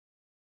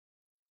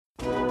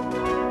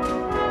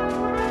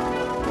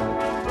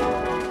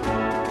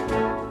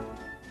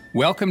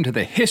Welcome to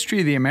the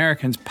History of the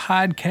Americans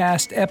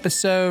podcast,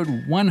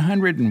 episode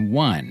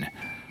 101.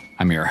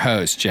 I'm your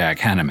host, Jack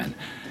Henneman,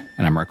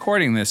 and I'm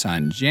recording this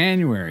on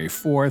January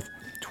 4th,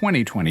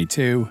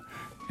 2022,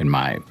 in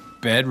my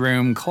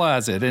bedroom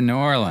closet in New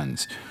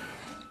Orleans.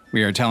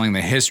 We are telling the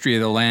history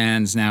of the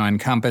lands now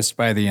encompassed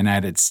by the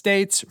United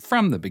States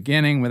from the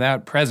beginning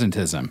without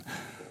presentism.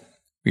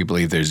 We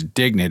believe there's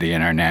dignity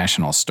in our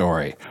national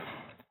story,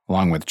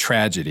 along with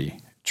tragedy,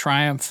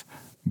 triumph,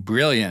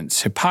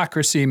 brilliance,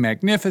 hypocrisy,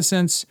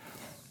 magnificence,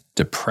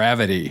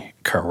 depravity,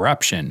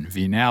 corruption,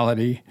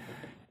 venality,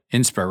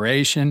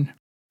 inspiration,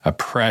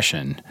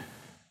 oppression,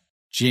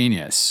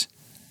 genius,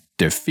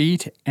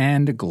 defeat,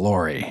 and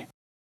glory.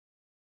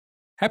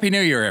 Happy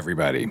New Year,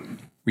 everybody.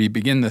 We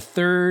begin the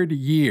third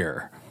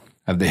year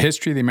of the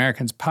History of the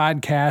Americans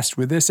podcast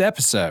with this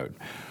episode.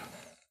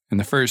 In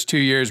the first 2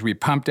 years, we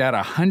pumped out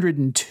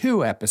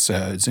 102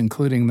 episodes,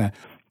 including the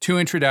 2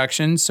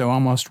 introductions, so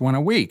almost one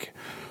a week.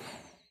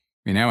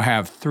 We now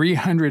have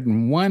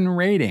 301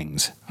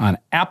 ratings on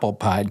Apple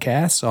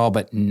Podcasts, all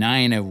but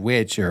 9 of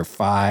which are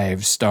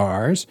 5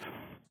 stars.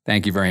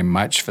 Thank you very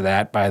much for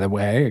that, by the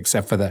way,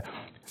 except for the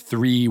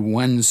 3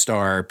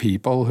 one-star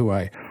people who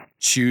I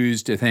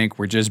choose to think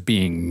were just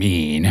being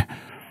mean.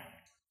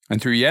 And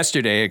through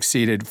yesterday,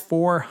 exceeded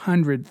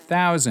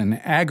 400,000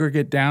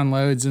 aggregate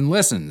downloads and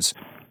listens,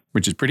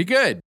 which is pretty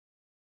good.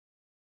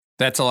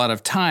 That's a lot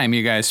of time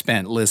you guys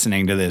spent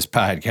listening to this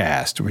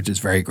podcast, which is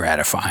very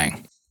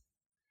gratifying.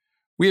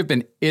 We have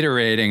been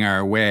iterating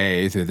our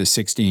way through the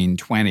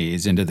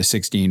 1620s into the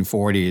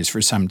 1640s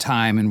for some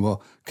time and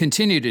will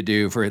continue to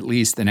do for at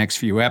least the next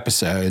few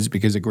episodes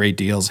because a great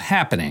deal's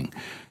happening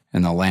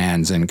in the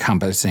lands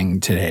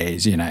encompassing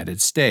today's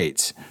United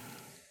States.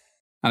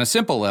 On a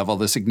simple level,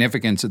 the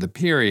significance of the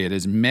period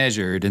is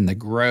measured in the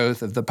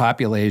growth of the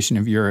population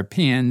of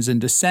Europeans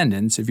and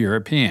descendants of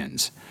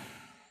Europeans.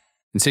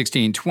 In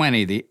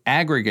 1620, the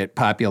aggregate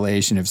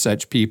population of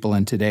such people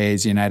in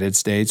today's United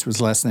States was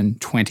less than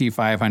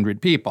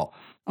 2,500 people,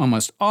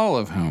 almost all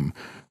of whom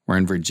were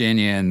in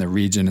Virginia and the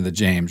region of the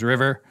James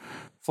River,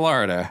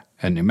 Florida,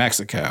 and New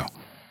Mexico.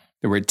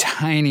 There were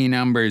tiny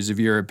numbers of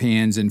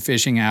Europeans in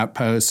fishing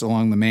outposts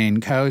along the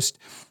Maine coast,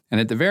 and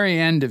at the very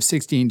end of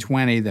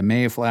 1620, the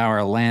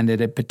Mayflower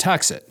landed at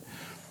Patuxent,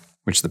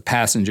 which the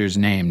passengers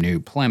named New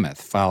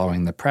Plymouth,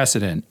 following the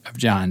precedent of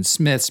John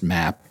Smith's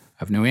map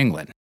of New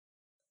England.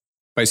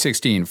 By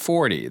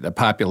 1640, the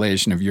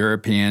population of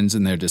Europeans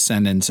and their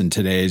descendants in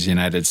today's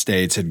United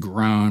States had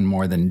grown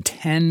more than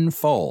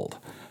tenfold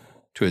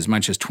to as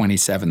much as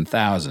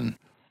 27,000.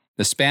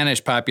 The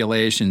Spanish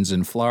populations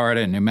in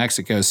Florida and New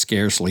Mexico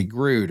scarcely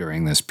grew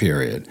during this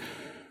period.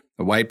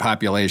 The white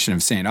population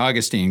of St.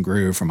 Augustine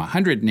grew from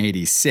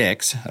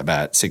 186,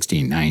 about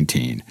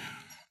 1619,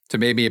 to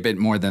maybe a bit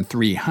more than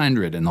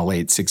 300 in the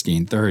late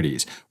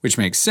 1630s, which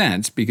makes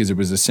sense because it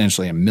was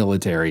essentially a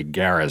military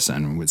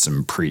garrison with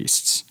some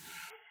priests.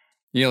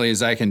 Nearly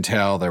as I can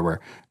tell, there were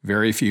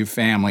very few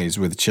families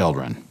with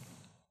children.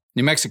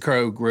 New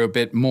Mexico grew a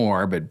bit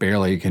more, but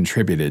barely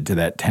contributed to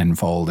that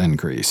tenfold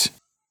increase.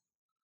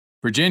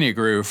 Virginia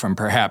grew from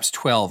perhaps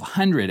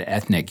 1,200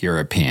 ethnic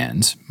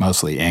Europeans,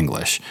 mostly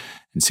English,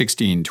 in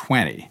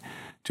 1620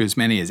 to as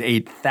many as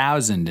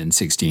 8,000 in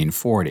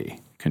 1640,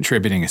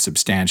 contributing a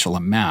substantial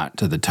amount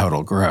to the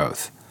total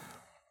growth.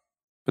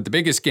 But the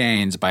biggest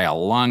gains by a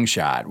long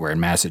shot were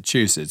in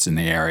Massachusetts in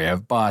the area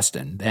of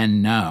Boston,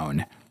 then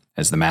known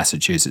as the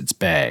Massachusetts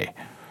Bay.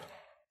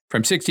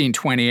 From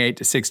 1628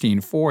 to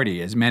 1640,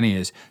 as many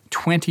as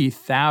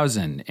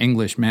 20,000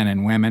 English men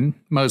and women,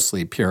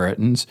 mostly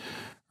Puritans,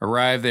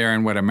 arrived there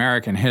in what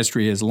American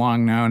history has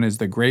long known as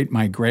the Great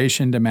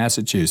Migration to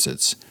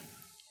Massachusetts.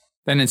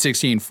 Then in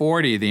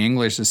 1640, the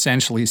English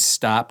essentially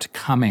stopped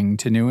coming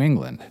to New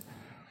England.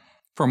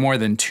 For more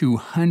than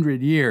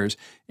 200 years,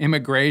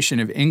 immigration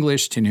of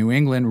English to New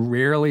England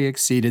rarely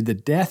exceeded the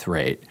death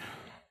rate.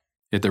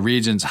 Yet the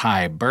region's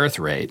high birth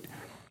rate,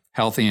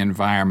 healthy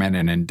environment,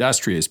 and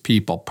industrious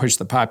people pushed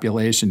the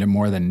population to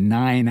more than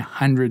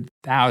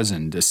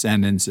 900,000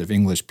 descendants of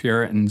English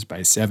Puritans by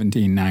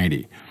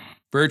 1790,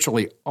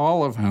 virtually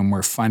all of whom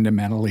were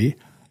fundamentally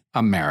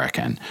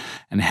American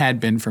and had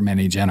been for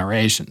many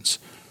generations.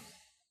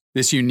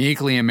 This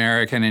uniquely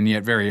American and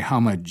yet very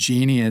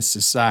homogeneous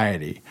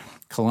society,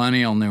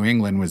 colonial New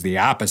England was the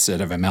opposite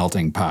of a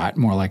melting pot,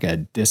 more like a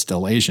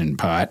distillation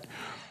pot,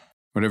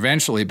 would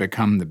eventually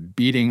become the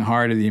beating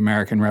heart of the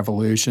American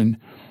Revolution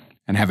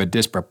and have a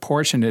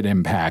disproportionate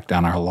impact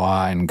on our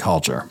law and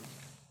culture.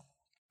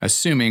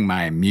 Assuming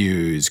my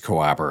muse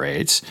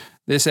cooperates,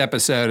 this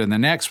episode and the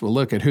next will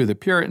look at who the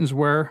Puritans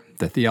were,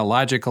 the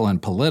theological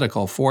and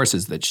political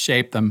forces that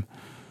shaped them,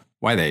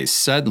 why they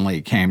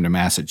suddenly came to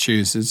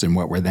Massachusetts in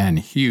what were then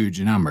huge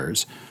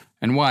numbers,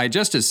 and why,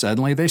 just as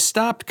suddenly, they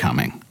stopped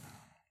coming.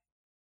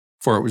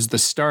 For it was the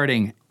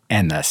starting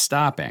and the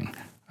stopping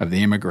of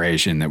the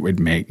immigration that would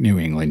make New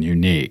England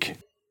unique.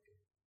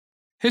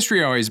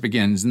 History always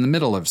begins in the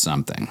middle of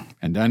something,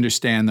 and to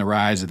understand the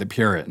rise of the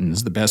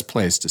Puritans, the best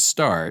place to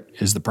start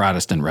is the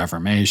Protestant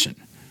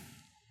Reformation.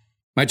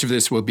 Much of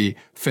this will be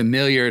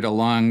familiar to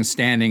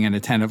long-standing and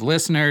attentive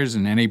listeners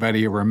and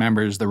anybody who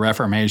remembers the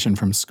Reformation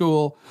from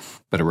school,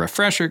 but a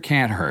refresher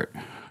can't hurt.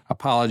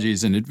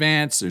 Apologies in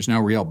advance. There's no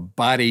real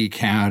body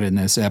count in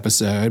this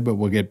episode, but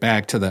we'll get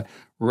back to the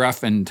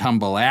rough and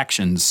tumble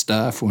action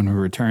stuff when we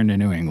return to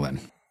New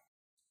England.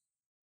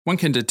 One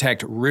can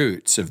detect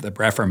roots of the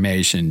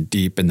Reformation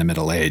deep in the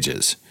Middle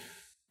Ages.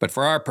 But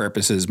for our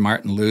purposes,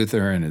 Martin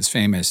Luther and his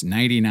famous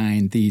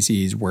 99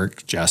 Theses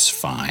worked just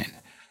fine.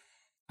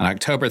 On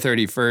October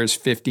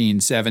 31st,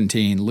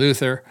 1517,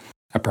 Luther,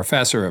 a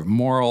professor of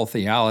moral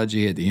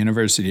theology at the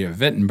University of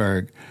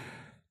Wittenberg,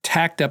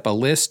 tacked up a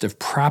list of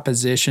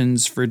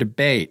propositions for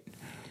debate.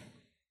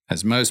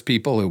 As most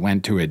people who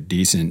went to a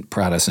decent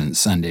Protestant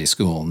Sunday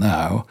school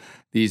know,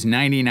 these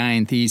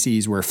 99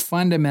 Theses were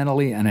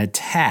fundamentally an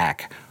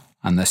attack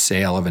on the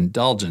sale of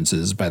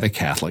indulgences by the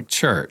Catholic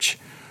Church.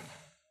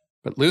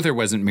 But Luther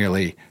wasn't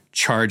merely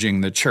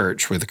charging the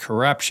church with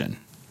corruption.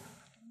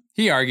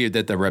 He argued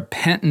that the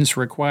repentance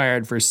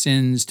required for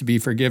sins to be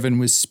forgiven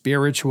was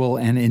spiritual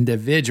and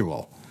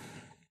individual,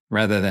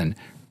 rather than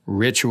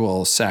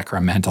ritual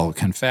sacramental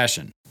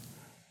confession.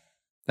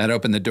 That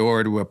opened the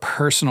door to a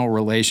personal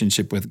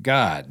relationship with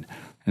God,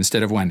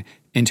 instead of one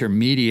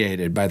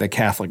intermediated by the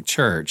Catholic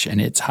Church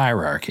and its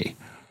hierarchy.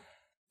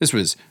 This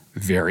was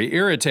very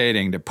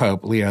irritating to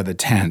Pope Leo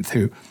X,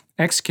 who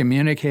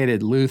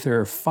excommunicated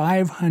Luther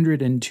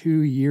 502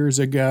 years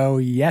ago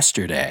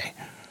yesterday.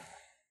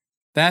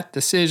 That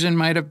decision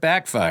might have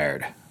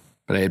backfired,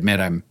 but I admit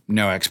I'm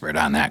no expert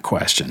on that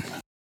question.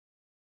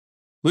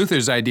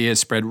 Luther's ideas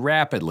spread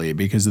rapidly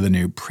because of the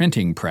new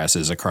printing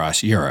presses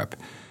across Europe,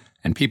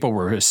 and people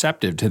were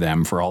receptive to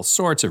them for all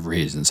sorts of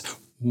reasons,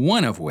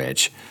 one of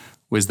which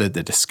was that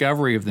the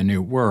discovery of the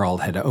New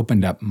World had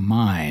opened up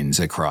minds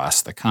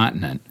across the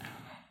continent.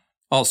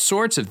 All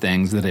sorts of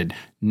things that had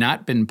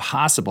not been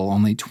possible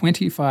only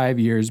 25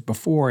 years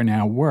before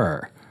now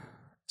were.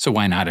 So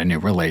why not a new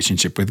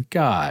relationship with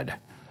God?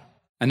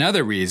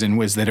 Another reason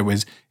was that it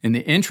was in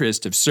the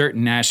interest of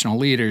certain national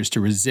leaders to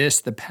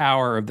resist the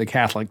power of the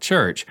Catholic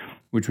Church,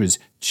 which was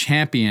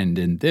championed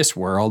in this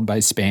world by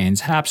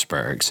Spain's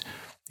Habsburgs,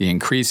 the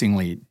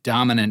increasingly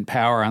dominant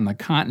power on the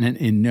continent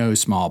in no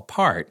small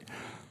part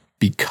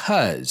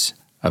because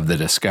of the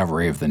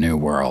discovery of the New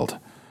World.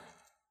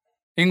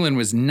 England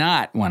was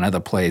not one of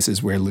the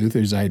places where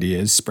Luther's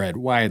ideas spread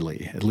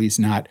widely, at least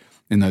not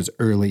in those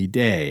early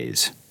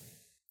days.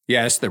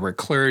 Yes, there were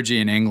clergy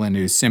in England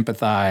who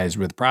sympathized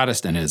with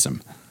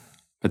Protestantism,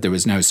 but there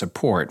was no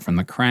support from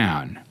the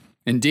crown.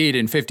 Indeed,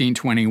 in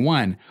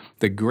 1521,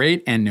 the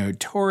great and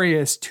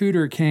notorious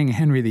Tudor King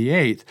Henry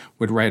VIII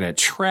would write a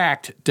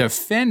tract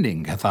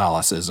defending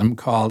Catholicism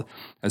called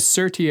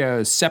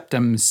Assertio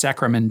Septem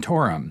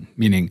Sacramentorum,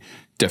 meaning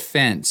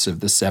defense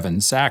of the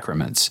seven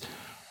sacraments.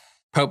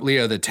 Pope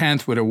Leo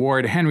X would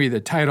award Henry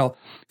the title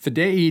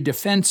Fidei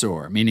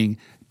Defensor, meaning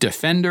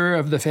defender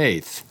of the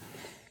faith.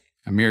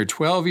 A mere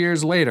 12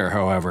 years later,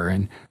 however,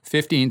 in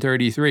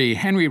 1533,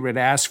 Henry would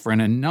ask for an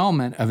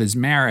annulment of his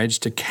marriage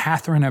to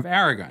Catherine of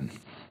Aragon,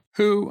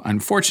 who,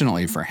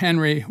 unfortunately for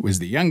Henry, was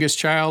the youngest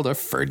child of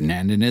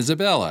Ferdinand and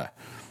Isabella.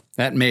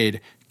 That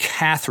made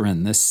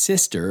Catherine the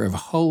sister of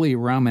Holy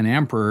Roman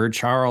Emperor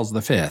Charles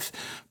V,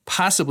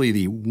 possibly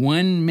the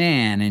one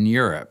man in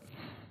Europe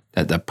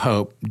that the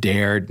Pope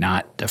dared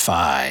not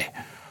defy.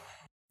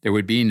 There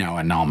would be no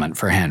annulment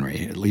for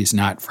Henry, at least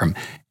not from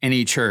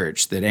any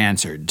church that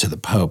answered to the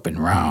Pope in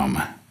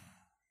Rome.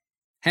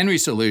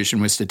 Henry's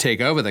solution was to take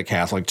over the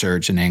Catholic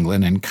Church in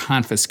England and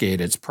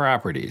confiscate its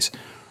properties.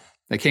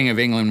 The King of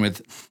England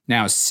would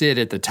now sit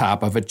at the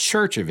top of a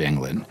Church of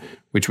England,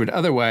 which would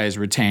otherwise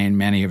retain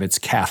many of its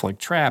Catholic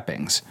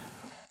trappings.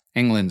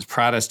 England's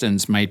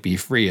Protestants might be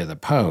free of the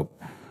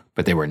Pope,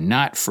 but they were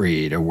not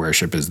free to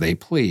worship as they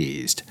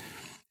pleased.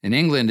 In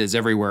England, as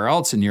everywhere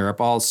else in Europe,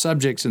 all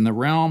subjects in the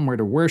realm were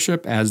to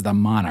worship as the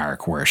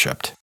monarch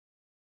worshipped.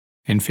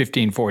 In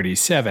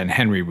 1547,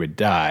 Henry would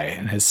die,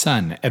 and his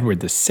son,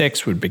 Edward VI,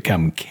 would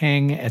become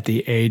king at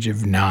the age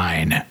of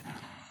 9.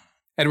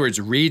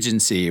 Edward's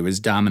regency was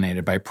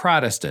dominated by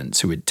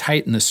Protestants who would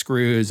tighten the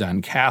screws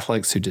on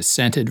Catholics who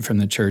dissented from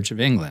the Church of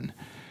England.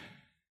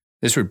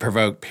 This would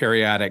provoke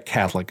periodic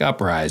Catholic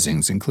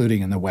uprisings,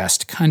 including in the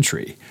West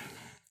Country.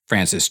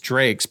 Francis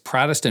Drake's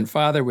Protestant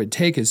father would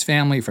take his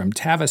family from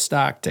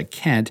Tavistock to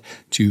Kent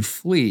to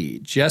flee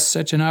just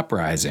such an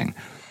uprising,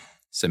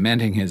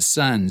 cementing his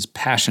son's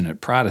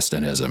passionate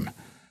Protestantism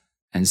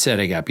and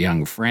setting up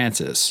young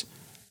Francis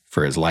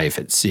for his life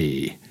at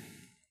sea.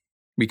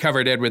 We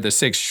covered Edward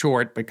VI's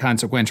short but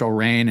consequential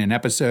reign in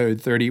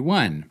episode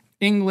 31,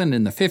 England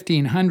in the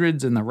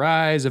 1500s and the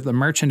Rise of the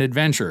Merchant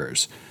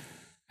Adventurers,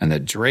 and the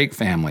Drake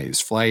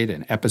family's flight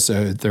in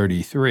episode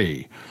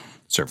 33,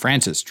 Sir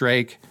Francis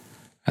Drake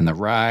and the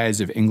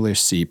Rise of English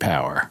Sea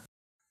Power.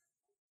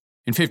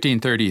 In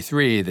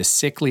 1533, the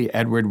sickly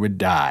Edward would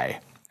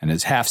die, and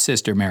his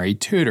half-sister Mary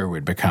Tudor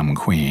would become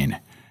queen.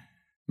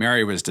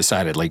 Mary was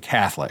decidedly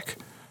Catholic,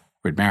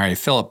 would marry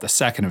Philip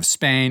II of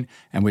Spain,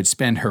 and would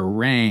spend her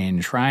reign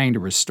trying to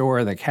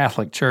restore the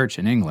Catholic Church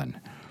in England.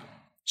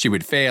 She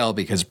would fail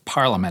because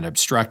Parliament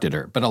obstructed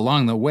her, but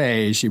along the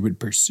way, she would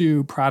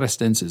pursue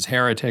Protestants as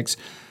heretics,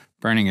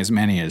 burning as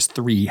many as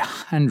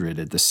 300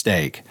 at the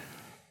stake.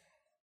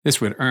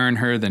 This would earn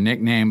her the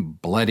nickname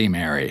Bloody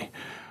Mary.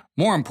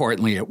 More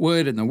importantly, it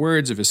would, in the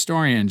words of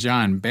historian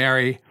John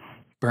Barry,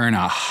 burn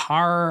a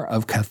horror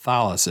of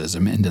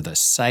Catholicism into the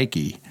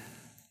psyche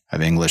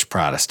of English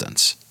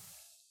Protestants.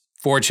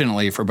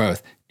 Fortunately for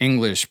both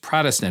English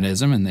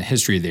Protestantism and the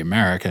history of the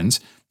Americans,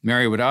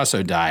 Mary would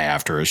also die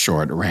after a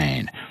short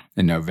reign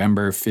in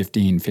November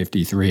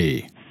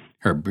 1553.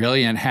 Her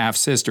brilliant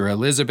half-sister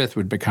Elizabeth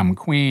would become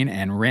queen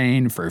and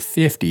reign for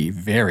 50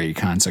 very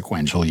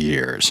consequential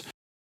years.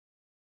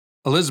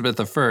 Elizabeth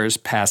I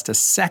passed a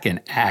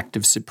second act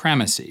of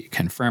supremacy,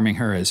 confirming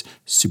her as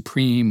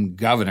supreme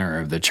governor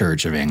of the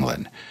Church of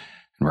England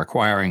and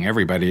requiring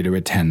everybody to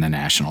attend the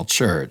national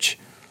church.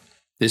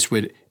 This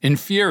would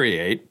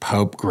infuriate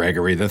Pope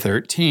Gregory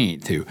XIII,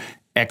 who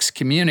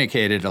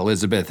excommunicated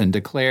Elizabeth and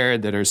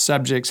declared that her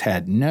subjects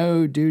had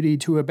no duty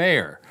to obey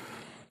her,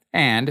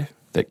 and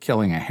that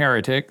killing a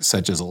heretic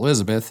such as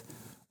Elizabeth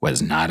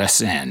was not a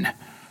sin.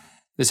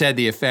 This had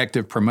the effect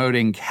of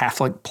promoting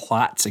Catholic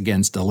plots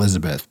against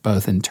Elizabeth,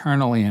 both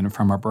internally and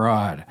from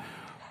abroad.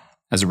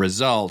 As a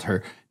result,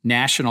 her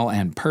national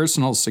and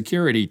personal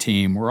security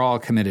team were all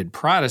committed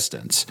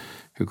Protestants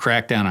who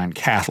cracked down on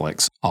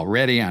Catholics,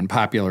 already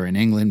unpopular in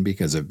England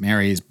because of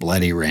Mary's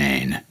bloody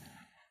reign.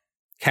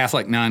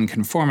 Catholic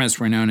nonconformists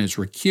were known as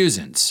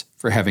recusants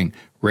for having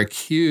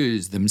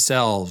recused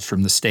themselves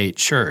from the state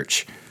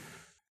church.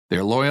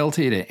 Their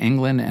loyalty to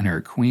England and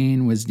her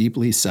queen was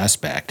deeply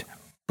suspect,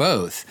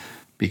 both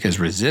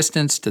because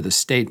resistance to the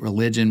state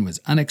religion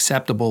was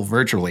unacceptable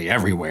virtually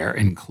everywhere,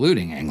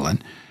 including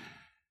England,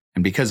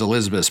 and because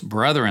Elizabeth's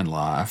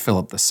brother-in-law,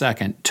 Philip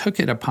II, took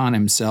it upon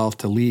himself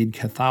to lead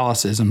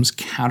Catholicism's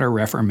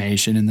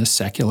counter-reformation in the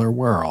secular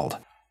world.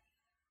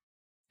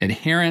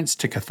 Adherence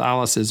to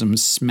Catholicism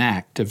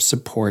smacked of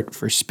support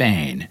for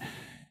Spain,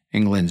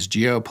 England's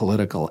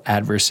geopolitical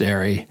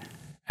adversary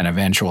and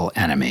eventual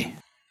enemy.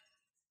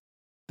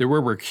 There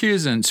were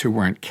recusants who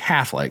weren't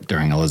Catholic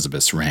during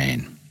Elizabeth's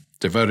reign,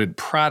 devoted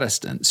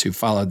Protestants who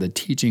followed the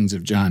teachings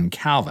of John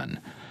Calvin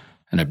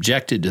and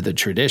objected to the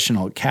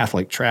traditional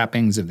Catholic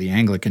trappings of the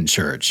Anglican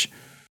Church.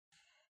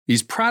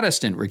 These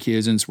Protestant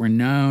recusants were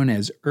known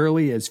as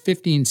early as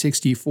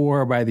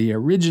 1564 by the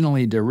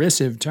originally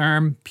derisive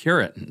term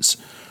Puritans.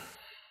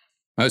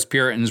 Most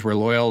Puritans were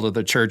loyal to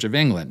the Church of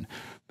England,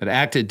 but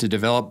acted to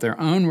develop their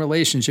own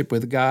relationship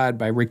with God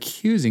by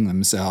recusing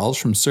themselves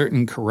from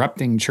certain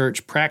corrupting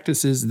church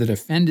practices that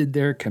offended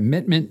their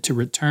commitment to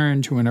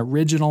return to an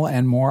original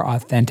and more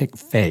authentic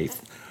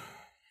faith.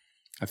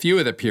 A few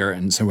of the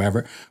Puritans,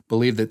 however,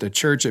 believed that the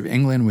Church of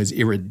England was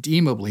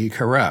irredeemably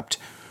corrupt,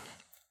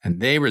 and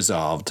they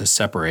resolved to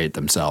separate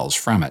themselves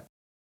from it.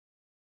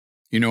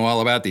 You know all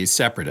about these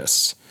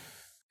separatists.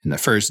 In the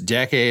first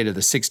decade of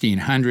the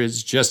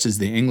 1600s, just as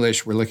the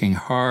English were looking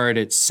hard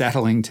at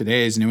settling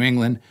today's New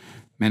England,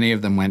 many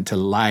of them went to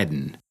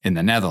Leiden in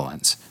the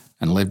Netherlands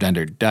and lived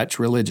under Dutch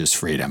religious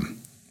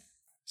freedom.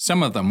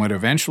 Some of them would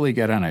eventually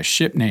get on a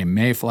ship named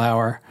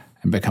Mayflower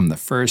and become the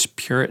first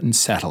Puritan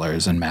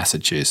settlers in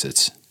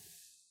Massachusetts.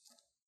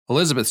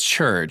 Elizabeth's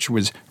church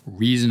was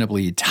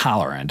reasonably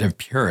tolerant of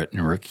Puritan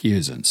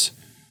recusants.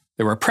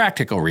 There were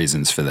practical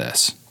reasons for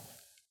this.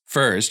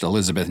 First,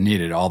 Elizabeth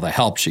needed all the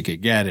help she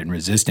could get in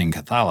resisting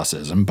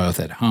Catholicism, both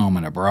at home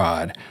and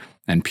abroad,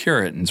 and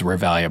Puritans were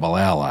valuable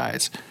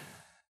allies.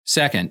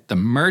 Second, the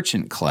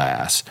merchant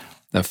class,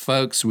 the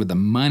folks with the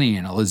money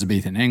in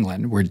Elizabethan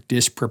England, were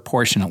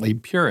disproportionately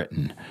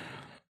Puritan.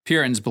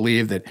 Puritans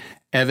believed that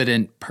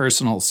evident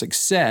personal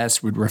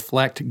success would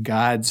reflect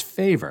God's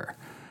favor,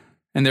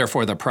 and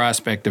therefore the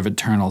prospect of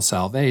eternal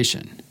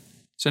salvation.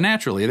 So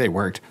naturally, they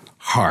worked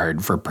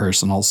hard for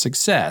personal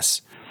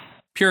success.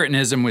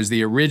 Puritanism was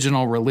the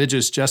original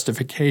religious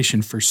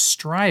justification for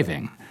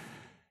striving,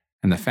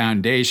 and the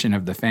foundation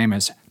of the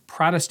famous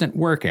Protestant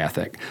work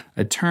ethic,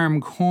 a term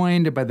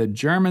coined by the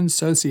German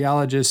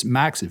sociologist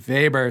Max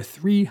Weber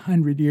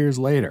 300 years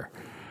later.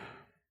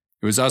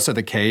 It was also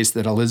the case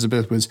that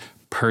Elizabeth was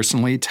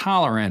personally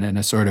tolerant in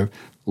a sort of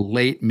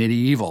late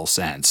medieval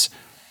sense.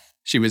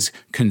 She was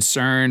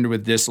concerned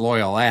with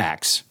disloyal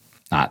acts,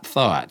 not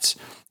thoughts,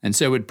 and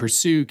so would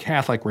pursue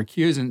Catholic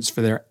recusants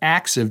for their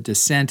acts of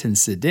dissent and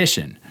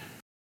sedition,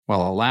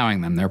 while allowing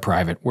them their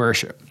private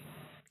worship.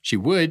 She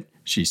would,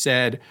 she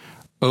said,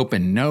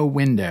 open no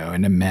window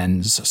into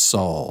men's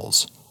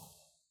souls.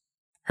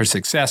 Her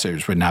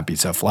successors would not be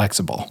so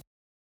flexible.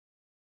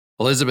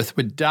 Elizabeth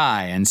would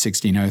die in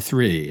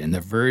 1603, and the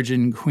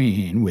Virgin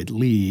Queen would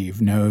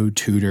leave no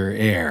Tudor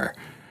heir.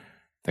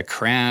 The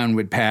crown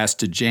would pass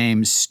to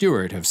James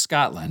Stuart of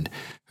Scotland,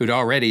 who'd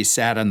already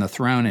sat on the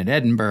throne at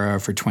Edinburgh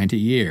for 20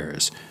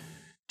 years.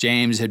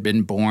 James had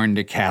been born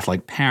to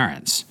Catholic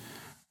parents,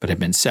 but had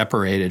been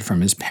separated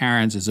from his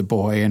parents as a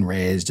boy and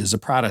raised as a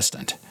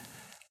Protestant.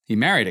 He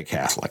married a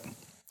Catholic.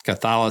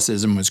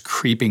 Catholicism was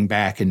creeping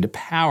back into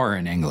power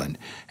in England,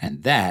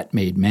 and that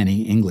made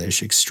many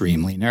English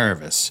extremely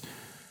nervous.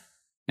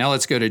 Now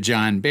let's go to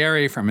John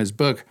Barry from his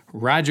book,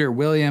 Roger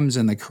Williams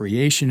and the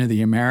Creation of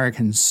the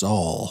American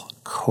Soul.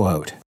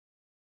 Quote,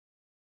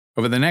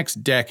 over the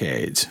next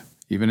decades,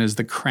 even as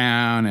the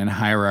crown and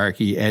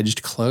hierarchy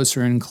edged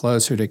closer and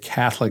closer to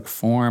Catholic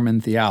form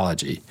and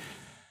theology,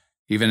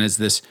 even as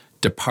this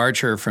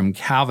departure from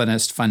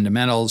Calvinist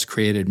fundamentals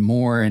created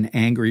more and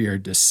angrier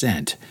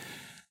dissent,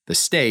 the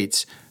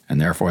state's,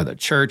 and therefore the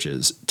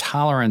church's,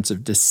 tolerance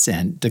of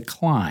dissent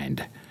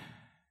declined.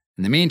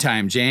 In the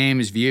meantime,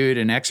 James viewed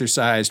and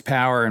exercised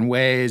power in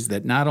ways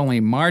that not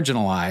only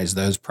marginalized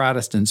those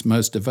Protestants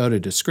most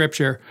devoted to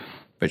Scripture,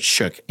 but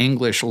shook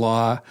English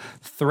law,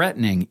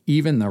 threatening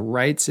even the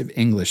rights of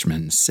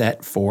Englishmen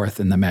set forth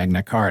in the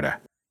Magna Carta.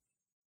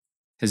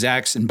 His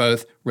acts in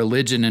both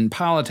religion and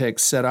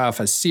politics set off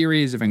a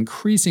series of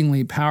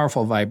increasingly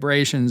powerful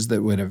vibrations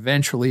that would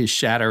eventually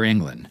shatter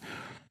England.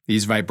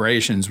 These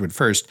vibrations would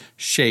first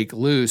shake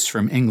loose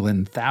from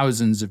England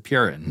thousands of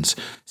Puritans,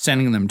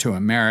 sending them to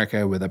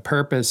America with a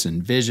purpose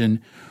and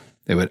vision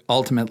that would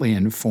ultimately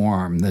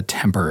inform the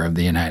temper of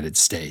the United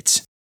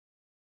States.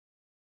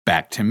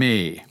 Back to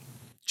me.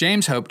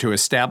 James hoped to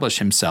establish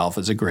himself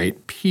as a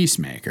great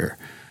peacemaker,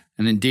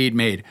 and indeed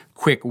made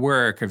quick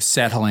work of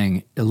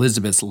settling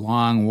Elizabeth's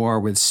long war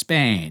with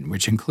Spain,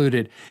 which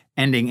included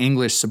ending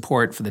English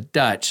support for the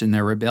Dutch in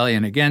their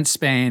rebellion against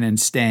Spain and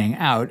staying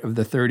out of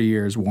the 30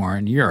 Years' War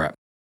in Europe.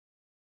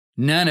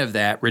 None of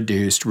that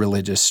reduced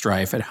religious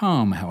strife at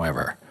home,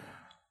 however.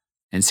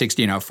 In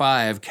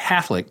 1605,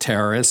 Catholic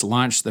terrorists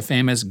launched the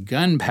famous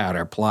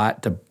gunpowder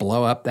plot to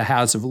blow up the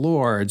House of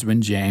Lords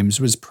when James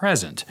was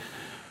present.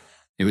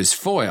 It was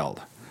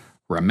foiled.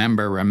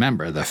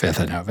 Remember the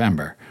 5th of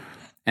November.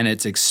 And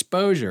its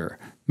exposure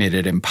made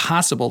it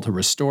impossible to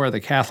restore the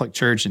Catholic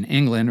Church in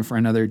England for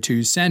another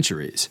 2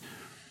 centuries.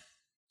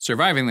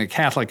 Surviving the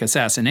Catholic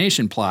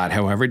assassination plot,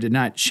 however, did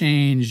not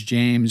change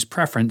James'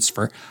 preference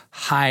for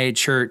high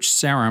church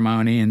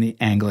ceremony in the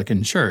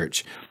Anglican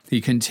Church.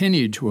 He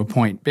continued to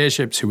appoint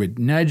bishops who would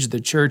nudge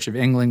the Church of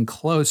England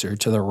closer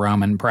to the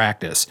Roman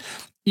practice,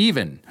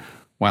 even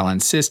while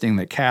insisting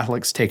that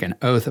Catholics take an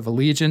oath of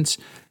allegiance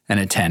and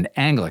attend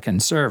Anglican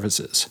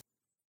services.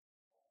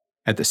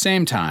 At the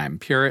same time,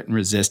 Puritan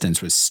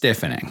resistance was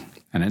stiffening,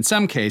 and in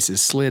some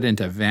cases slid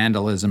into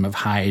vandalism of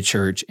high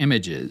church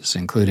images,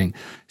 including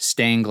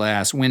stained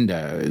glass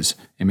windows,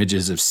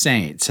 images of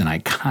saints, and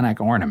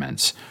iconic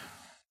ornaments.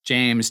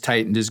 James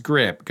tightened his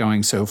grip,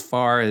 going so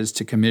far as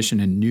to commission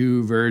a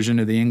new version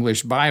of the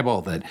English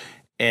Bible that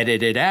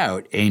edited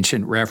out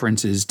ancient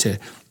references to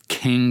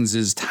kings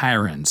as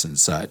tyrants and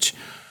such.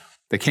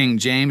 The King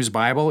James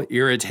Bible,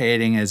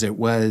 irritating as it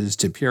was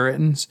to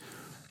Puritans,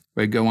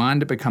 would go on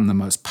to become the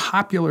most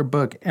popular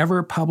book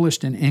ever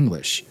published in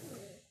English.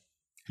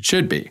 It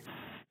should be.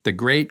 The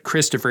great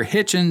Christopher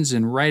Hitchens,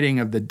 in writing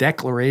of the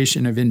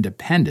Declaration of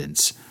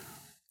Independence,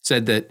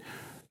 said that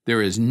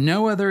there is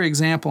no other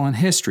example in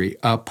history,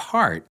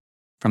 apart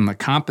from the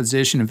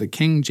composition of the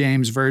King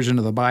James Version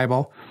of the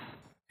Bible,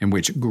 in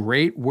which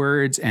great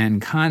words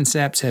and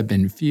concepts have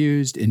been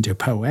fused into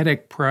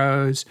poetic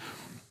prose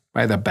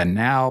by the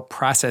banal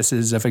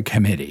processes of a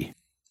committee.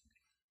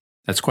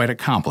 That's quite a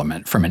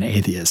compliment from an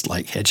atheist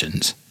like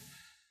Hitchens.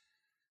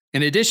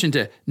 In addition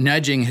to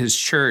nudging his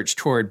church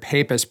toward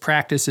papist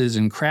practices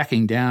and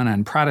cracking down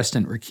on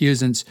Protestant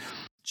recusants,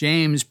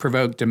 James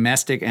provoked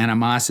domestic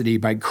animosity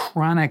by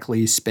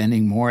chronically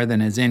spending more than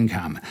his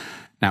income,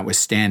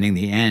 notwithstanding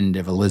the end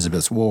of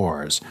Elizabeth's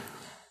wars.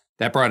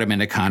 That brought him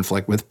into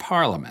conflict with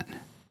Parliament.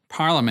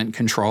 Parliament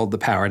controlled the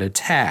power to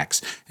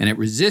tax, and it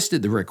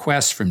resisted the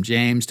request from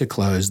James to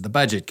close the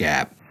budget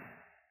gap.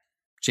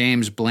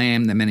 James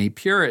blamed the many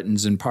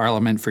Puritans in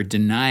Parliament for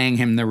denying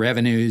him the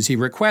revenues he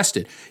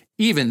requested,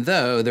 even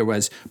though there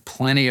was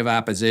plenty of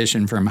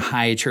opposition from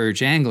high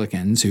church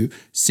Anglicans who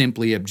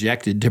simply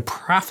objected to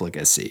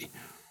profligacy.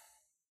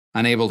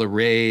 Unable to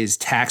raise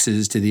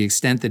taxes to the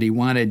extent that he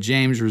wanted,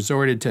 James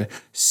resorted to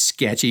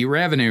sketchy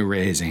revenue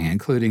raising,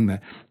 including the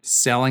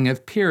selling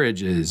of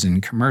peerages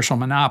and commercial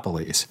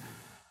monopolies.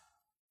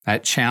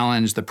 That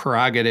challenged the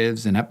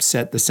prerogatives and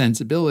upset the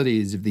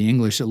sensibilities of the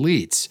English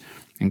elites,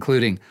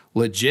 including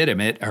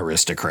legitimate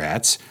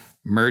aristocrats,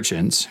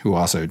 merchants, who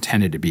also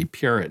tended to be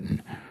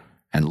Puritan,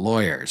 and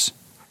lawyers.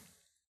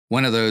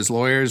 One of those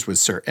lawyers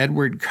was Sir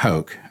Edward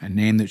Coke, a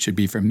name that should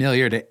be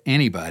familiar to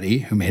anybody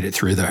who made it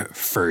through the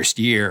first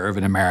year of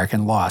an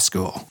American law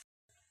school.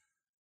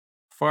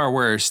 Far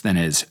worse than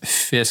his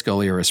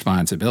fiscal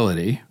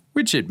irresponsibility,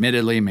 which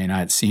admittedly may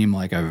not seem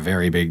like a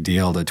very big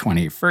deal to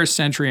 21st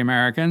century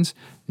Americans,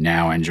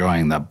 now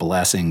enjoying the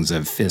blessings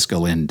of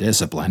fiscal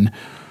indiscipline,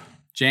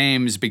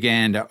 James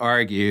began to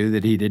argue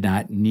that he did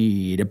not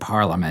need a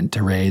parliament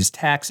to raise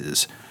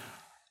taxes.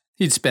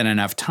 He'd spent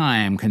enough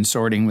time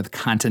consorting with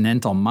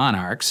continental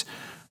monarchs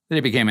that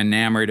he became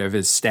enamored of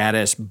his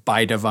status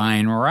by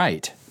divine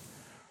right.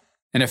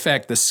 In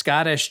effect, the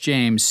Scottish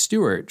James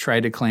Stuart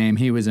tried to claim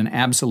he was an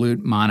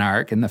absolute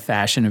monarch in the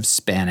fashion of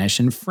Spanish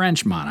and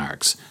French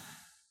monarchs.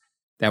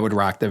 That would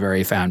rock the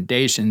very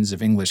foundations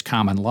of English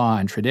common law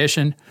and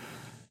tradition,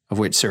 of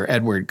which Sir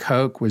Edward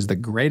Coke was the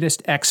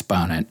greatest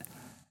exponent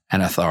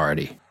and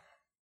authority.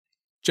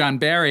 John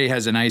Barry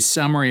has a nice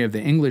summary of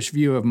the English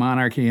view of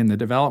monarchy and the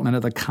development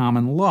of the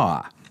common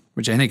law,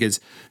 which I think is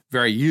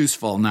very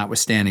useful,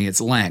 notwithstanding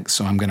its length,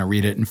 so I'm going to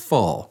read it in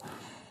full.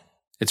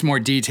 It's more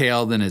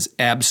detailed than is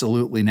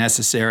absolutely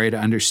necessary to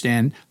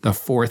understand the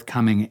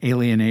forthcoming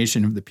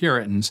alienation of the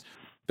Puritans,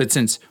 but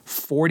since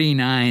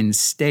 49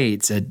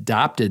 states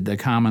adopted the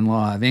common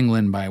law of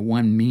England by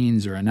one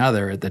means or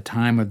another at the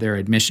time of their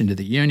admission to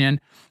the Union,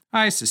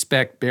 I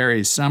suspect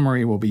Barry's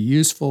summary will be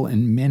useful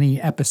in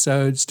many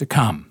episodes to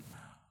come.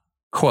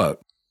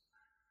 Quote,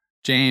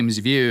 James'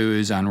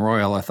 views on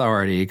royal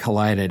authority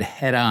collided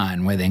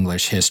head-on with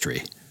English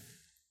history.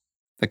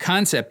 The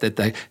concept that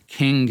the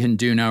king can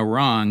do no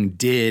wrong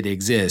did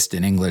exist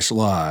in English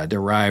law,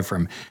 derived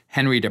from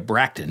Henry de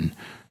Bracton,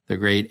 the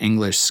great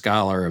English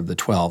scholar of the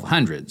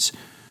 1200s,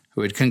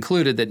 who had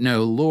concluded that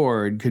no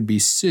lord could be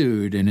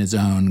sued in his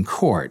own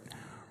court.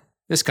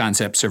 This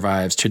concept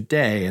survives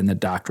today in the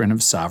doctrine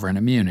of sovereign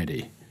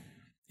immunity.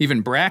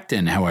 Even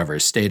Bracton, however,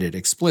 stated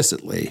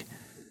explicitly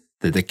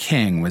that the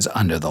king was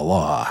under the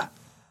law.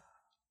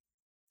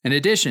 In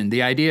addition,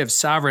 the idea of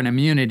sovereign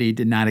immunity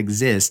did not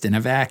exist in a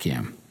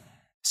vacuum.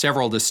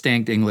 Several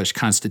distinct English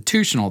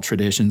constitutional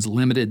traditions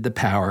limited the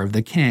power of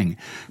the king,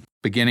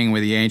 beginning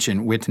with the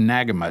ancient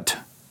Witenagemot,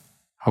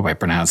 hope I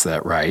pronounced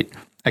that right,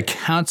 a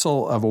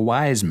council of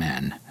wise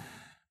men.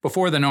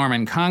 Before the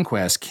Norman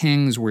conquest,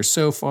 kings were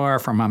so far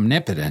from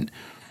omnipotent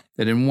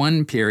that in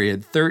one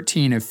period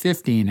 13 of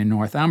 15 in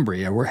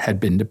Northumbria had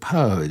been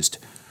deposed.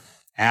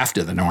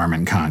 After the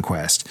Norman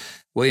conquest,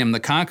 William the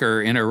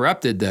Conqueror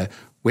interrupted the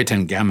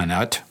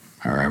Witenagemot,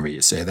 however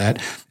you say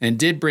that, and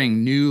did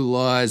bring new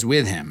laws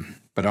with him,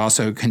 but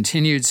also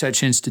continued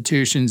such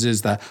institutions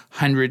as the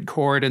 100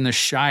 Court and the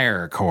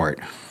Shire Court,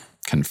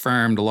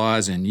 confirmed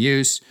laws in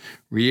use,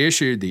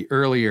 reissued the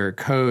earlier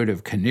Code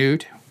of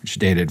Canute, which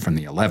dated from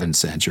the 11th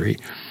century,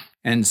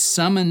 and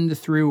summoned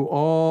through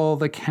all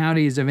the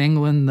counties of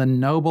England the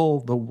noble,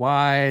 the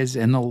wise,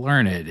 and the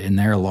learned in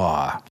their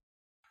law.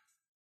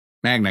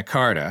 Magna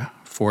Carta,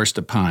 forced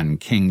upon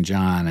King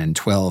John in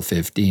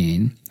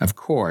 1215, of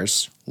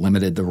course,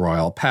 limited the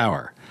royal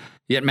power.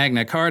 Yet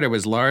Magna Carta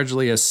was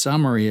largely a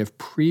summary of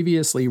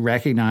previously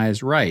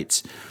recognized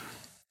rights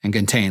and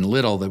contained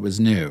little that was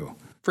new.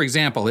 For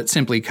example, it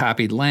simply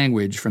copied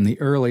language from the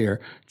earlier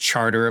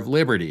Charter of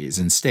Liberties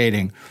and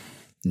stating,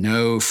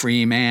 "No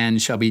free man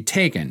shall be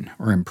taken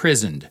or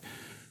imprisoned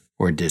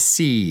or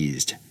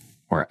disseized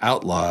or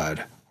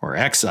outlawed or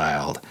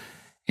exiled,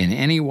 in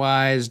any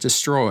wise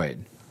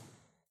destroyed.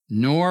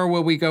 Nor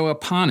will we go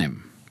upon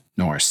him,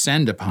 nor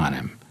send upon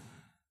him,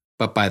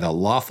 but by the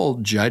lawful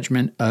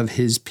judgment of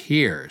his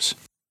peers,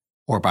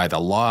 or by the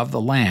law of the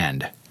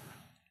land.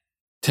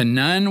 To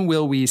none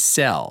will we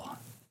sell,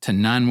 to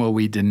none will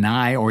we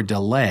deny or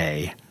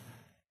delay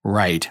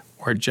right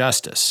or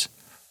justice."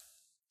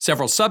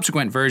 Several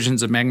subsequent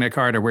versions of Magna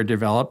Carta were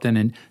developed, and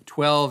in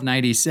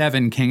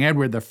 1297, King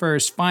Edward I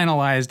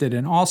finalized it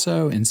and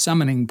also, in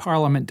summoning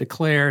Parliament,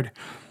 declared,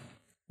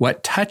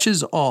 "What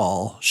touches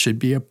all should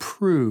be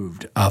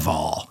approved of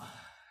all."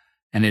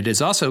 And it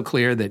is also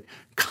clear that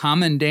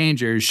common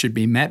dangers should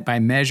be met by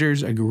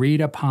measures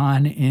agreed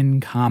upon in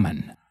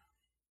common.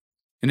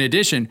 In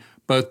addition,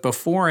 both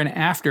before and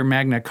after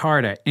Magna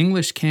Carta,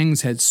 English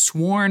kings had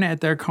sworn at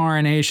their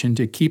coronation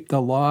to keep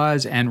the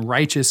laws and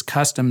righteous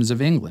customs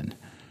of England.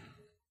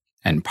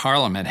 And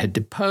Parliament had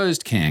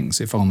deposed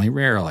kings, if only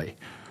rarely.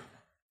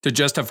 To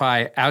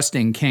justify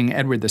ousting King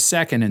Edward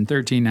II in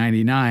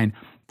 1399,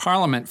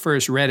 Parliament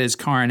first read his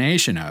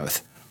coronation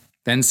oath,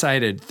 then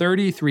cited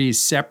 33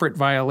 separate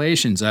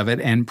violations of it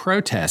and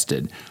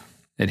protested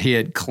that he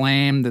had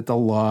claimed that the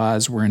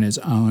laws were in his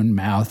own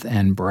mouth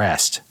and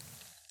breast.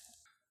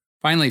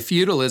 Finally,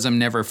 feudalism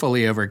never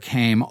fully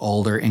overcame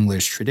older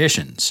English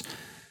traditions.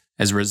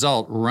 As a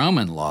result,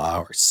 Roman law,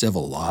 or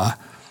civil law,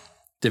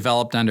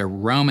 developed under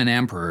Roman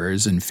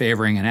emperors and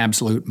favoring an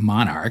absolute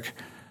monarch,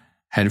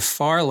 had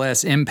far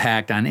less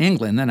impact on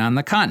England than on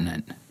the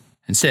continent.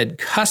 Instead,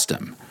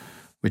 custom,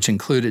 which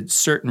included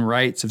certain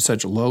rights of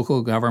such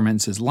local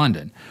governments as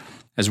London,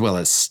 as well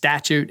as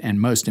statute and,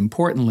 most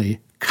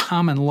importantly,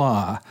 common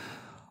law,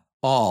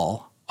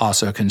 all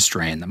also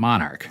constrained the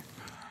monarch.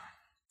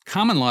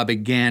 Common law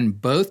began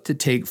both to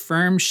take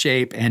firm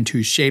shape and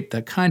to shape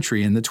the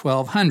country in the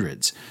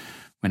 1200s,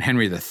 when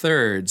Henry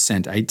III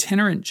sent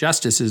itinerant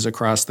justices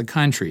across the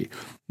country,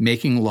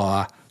 making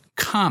law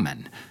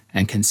common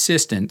and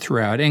consistent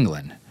throughout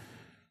England.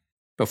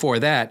 Before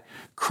that,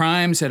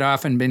 crimes had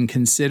often been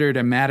considered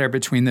a matter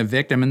between the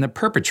victim and the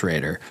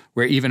perpetrator,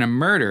 where even a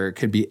murder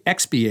could be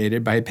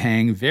expiated by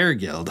paying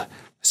weergeld,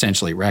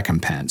 essentially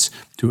recompense,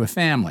 to a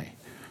family.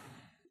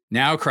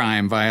 Now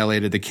crime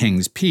violated the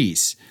king's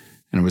peace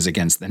and was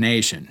against the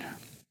nation.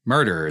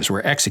 Murderers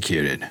were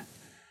executed.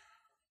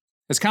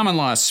 As common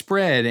law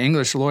spread,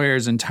 English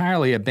lawyers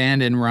entirely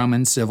abandoned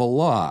Roman civil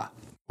law,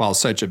 while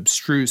such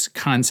abstruse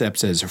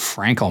concepts as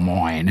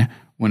frankelmoine,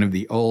 one of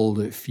the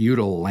old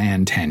feudal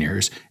land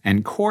tenures,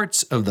 and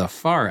courts of the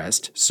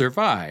forest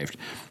survived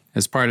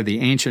as part of the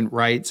ancient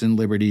rights and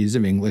liberties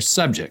of English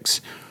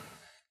subjects.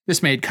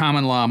 This made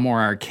common law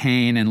more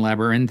arcane and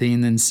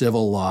labyrinthine than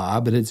civil law,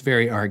 but its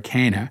very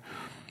arcana,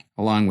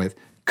 along with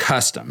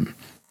custom,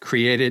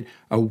 created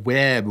a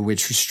web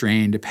which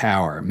restrained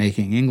power,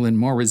 making England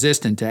more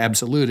resistant to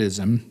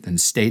absolutism than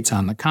states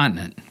on the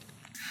continent.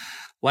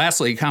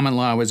 Lastly, common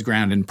law was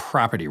grounded in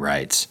property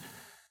rights.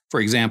 For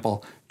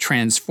example,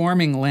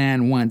 transforming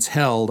land once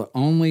held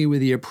only with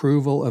the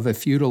approval of a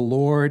feudal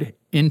lord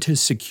into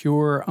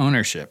secure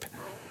ownership.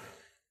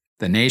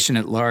 The nation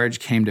at large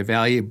came to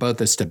value both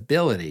the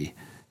stability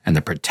and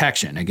the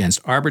protection against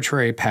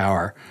arbitrary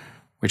power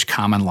which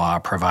common law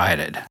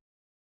provided.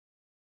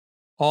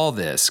 All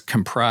this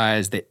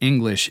comprised the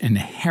English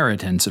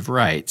inheritance of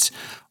rights.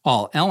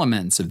 All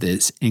elements of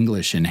this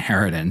English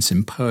inheritance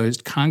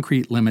imposed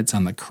concrete limits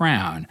on the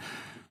crown,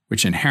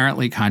 which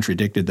inherently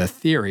contradicted the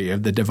theory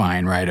of the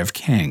divine right of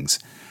kings.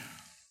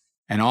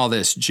 And all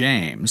this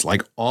James,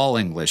 like all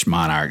English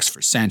monarchs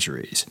for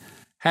centuries,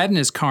 had in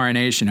his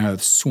coronation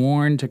oath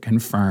sworn to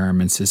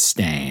confirm and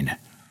sustain.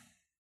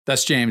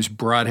 Thus James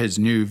brought his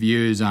new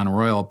views on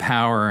royal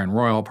power and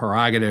royal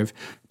prerogative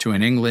to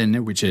an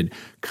England which had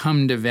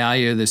come to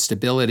value the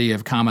stability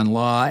of common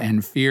law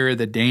and fear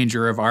the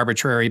danger of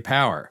arbitrary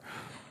power,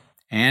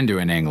 and to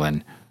an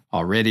England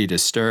already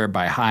disturbed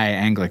by high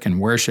Anglican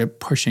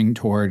worship pushing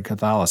toward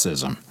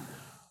Catholicism.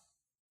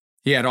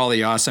 He had all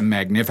the awesome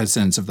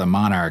magnificence of the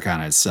monarch on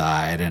his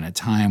side in a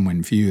time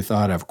when few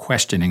thought of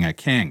questioning a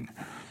king.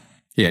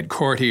 He had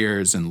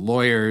courtiers and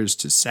lawyers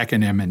to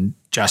second him and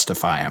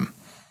justify him.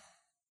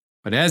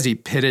 But as he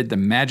pitted the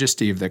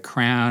majesty of the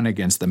crown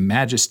against the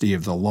majesty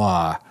of the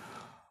law,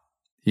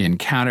 he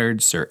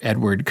encountered Sir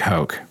Edward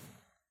Coke.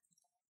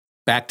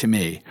 Back to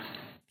me.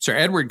 Sir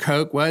Edward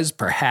Coke was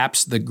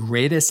perhaps the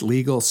greatest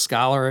legal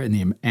scholar in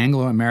the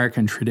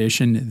Anglo-American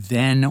tradition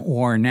then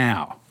or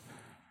now.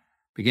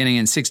 Beginning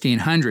in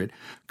 1600,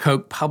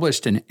 Coke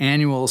published an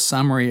annual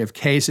summary of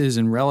cases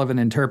and relevant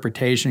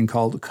interpretation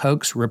called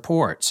Coke's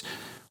Reports,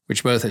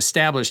 which both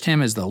established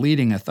him as the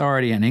leading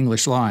authority on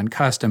English law and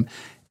custom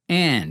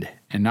and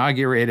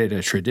inaugurated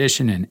a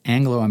tradition in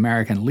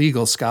Anglo-American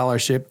legal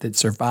scholarship that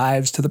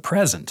survives to the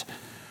present.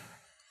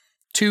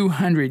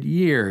 200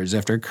 years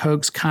after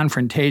Coke's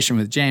confrontation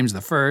with James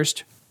I,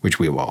 which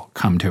we will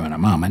come to in a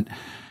moment,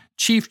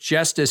 Chief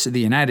Justice of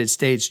the United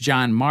States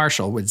John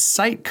Marshall would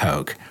cite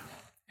Coke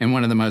in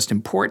one of the most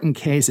important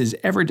cases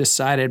ever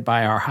decided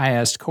by our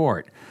highest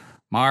court,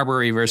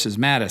 Marbury v.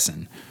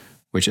 Madison,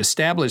 which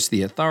established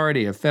the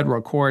authority of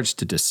federal courts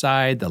to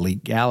decide the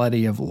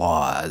legality of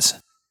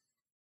laws.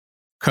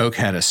 Coke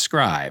had a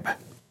scribe,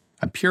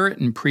 a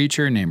Puritan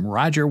preacher named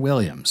Roger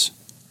Williams.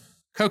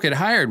 Coke had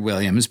hired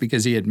Williams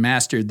because he had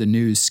mastered the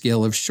new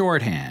skill of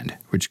shorthand,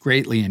 which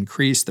greatly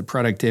increased the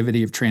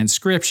productivity of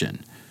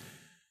transcription.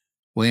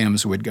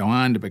 Williams would go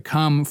on to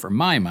become, for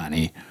my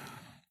money,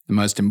 the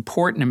most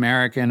important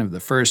American of the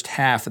first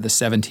half of the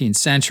 17th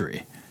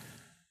century.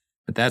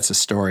 But that's a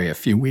story a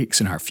few weeks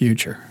in our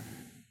future.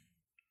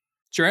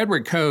 Sir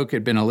Edward Coke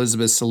had been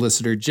Elizabeth's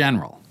Solicitor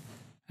General,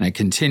 and had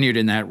continued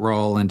in that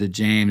role into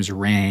James'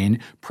 reign,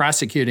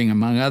 prosecuting,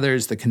 among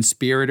others, the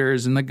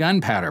conspirators in the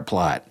Gunpowder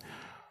Plot.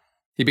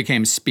 He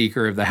became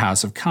Speaker of the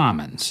House of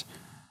Commons.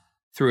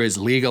 Through his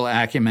legal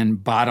acumen,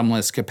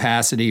 bottomless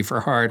capacity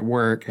for hard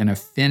work, and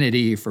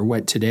affinity for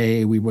what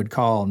today we would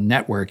call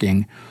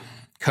networking,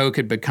 Coke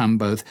had become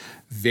both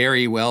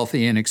very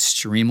wealthy and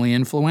extremely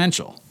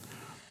influential.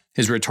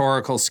 His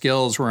rhetorical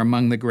skills were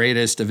among the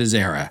greatest of his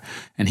era,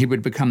 and he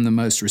would become the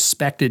most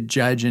respected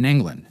judge in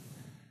England.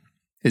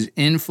 His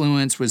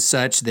influence was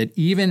such that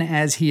even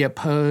as he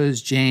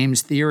opposed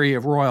James' theory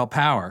of royal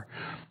power,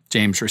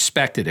 James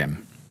respected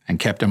him and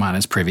kept him on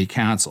his privy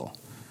council.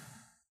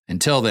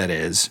 Until, that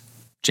is,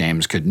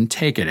 James couldn't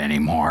take it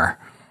anymore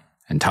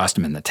and tossed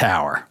him in the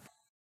Tower.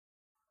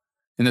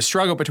 In the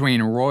struggle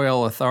between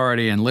royal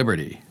authority and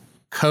liberty,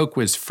 Coke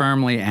was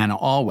firmly and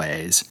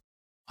always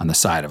on the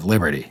side of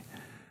liberty.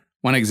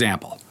 One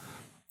example,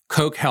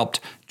 Coke helped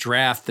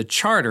draft the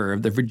charter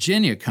of the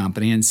Virginia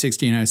Company in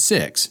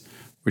 1606,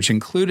 which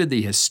included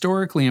the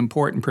historically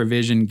important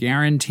provision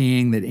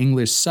guaranteeing that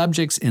English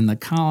subjects in the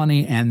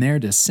colony and their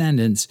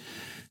descendants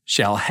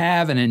shall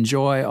have and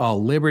enjoy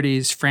all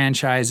liberties,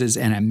 franchises,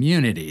 and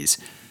immunities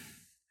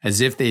as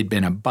if they'd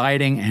been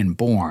abiding and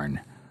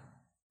born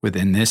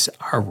within this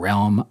our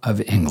realm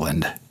of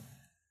England.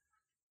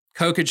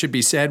 Coke, it should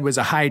be said, was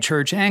a high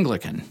church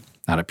Anglican,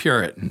 not a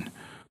Puritan,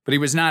 but he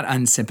was not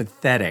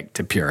unsympathetic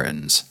to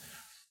Puritans.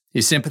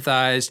 He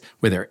sympathized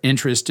with their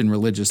interest in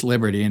religious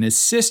liberty, and his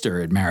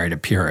sister had married a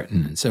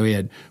Puritan, and so he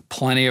had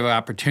plenty of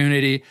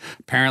opportunity,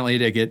 apparently,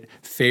 to get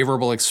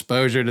favorable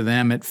exposure to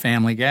them at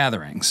family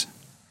gatherings.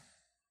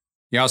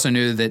 He also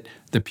knew that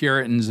the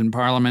Puritans in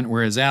Parliament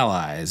were his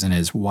allies in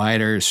his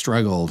wider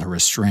struggle to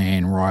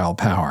restrain royal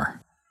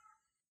power.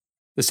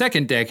 The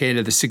second decade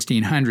of the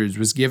 1600s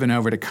was given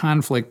over to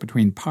conflict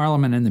between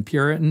Parliament and the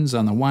Puritans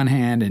on the one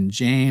hand and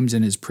James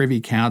and his Privy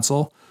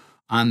Council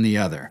on the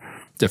other.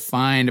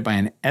 defined by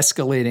an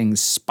escalating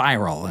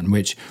spiral in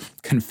which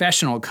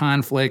confessional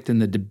conflict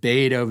and the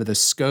debate over the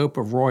scope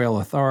of royal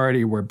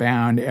authority were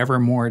bound ever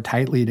more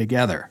tightly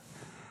together.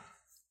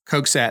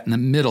 Coke sat in the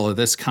middle of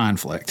this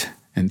conflict,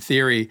 in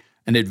theory,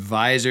 an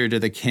advisor to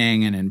the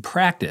king, and in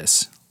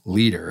practice,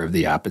 leader of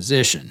the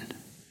opposition.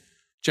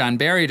 John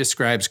Barry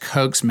describes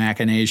Coke's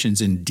machinations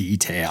in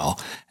detail,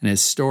 and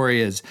his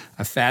story is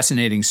a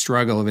fascinating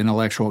struggle of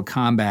intellectual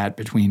combat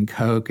between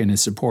Coke and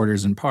his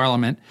supporters in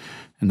Parliament,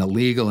 and the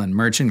legal and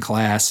merchant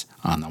class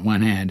on the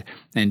one hand,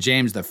 and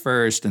James I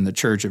and the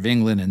Church of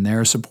England and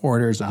their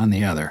supporters on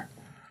the other.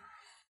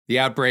 The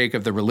outbreak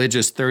of the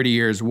religious 30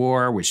 Years'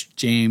 War, which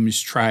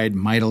James tried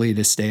mightily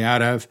to stay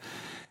out of,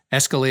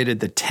 escalated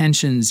the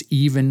tensions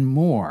even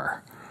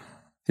more.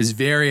 His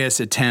various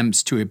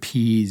attempts to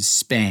appease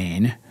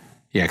Spain —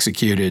 he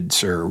executed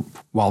Sir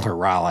Walter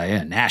Raleigh,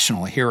 a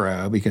national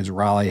hero because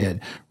Raleigh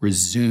had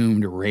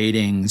resumed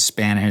raiding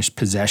Spanish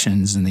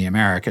possessions in the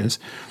Americas,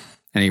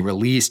 and he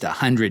released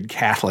 100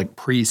 Catholic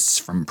priests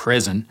from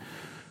prison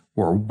 —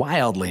 were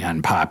wildly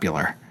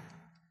unpopular.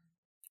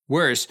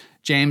 Worse,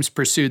 James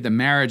pursued the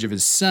marriage of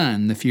his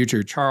son, the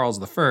future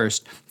Charles I,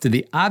 to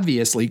the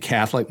obviously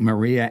Catholic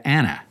Maria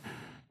Anna,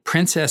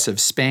 Princess of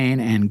Spain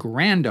and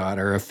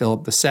granddaughter of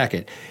Philip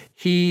II,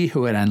 he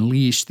who had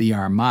unleashed the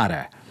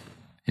Armada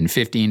in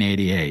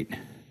 1588.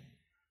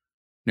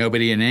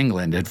 Nobody in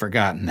England had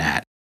forgotten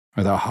that,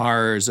 or the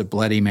horrors of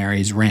Bloody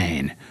Mary's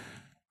reign,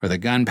 or the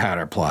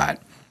gunpowder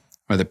plot,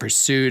 or the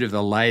pursuit of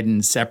the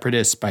Leiden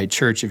separatists by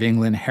Church of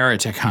England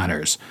heretic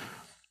hunters,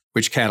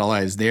 which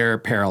catalyzed their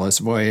perilous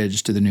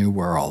voyage to the New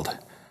World.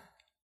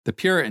 The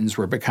Puritans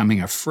were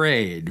becoming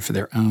afraid for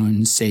their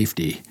own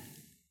safety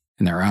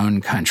in their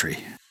own country.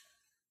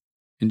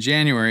 In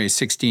January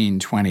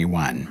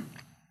 1621,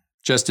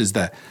 just as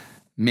the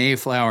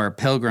Mayflower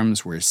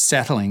pilgrims were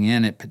settling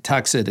in at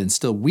Patuxent and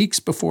still weeks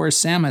before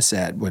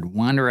Samoset would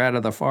wander out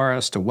of the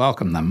forest to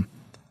welcome them,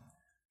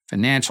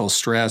 financial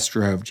stress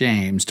drove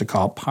James to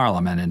call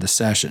Parliament into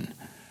session.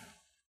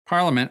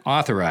 Parliament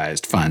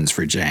authorized funds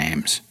for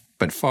James,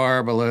 but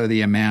far below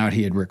the amount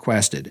he had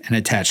requested, and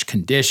attached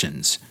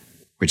conditions,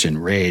 which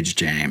enraged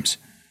James.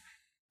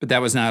 But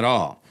that was not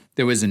all.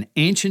 There was an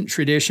ancient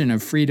tradition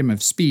of freedom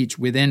of speech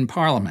within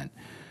Parliament,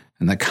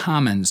 and the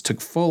Commons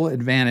took full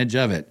advantage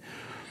of it.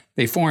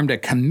 They formed a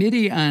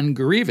committee on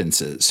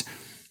grievances,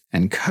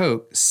 and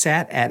Coke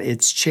sat at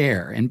its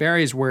chair, in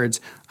Barry's words,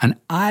 an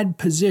odd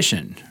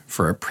position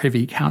for a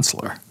privy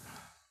councillor.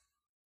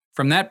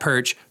 From that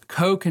perch,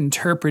 Coke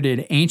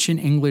interpreted ancient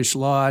English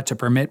law to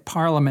permit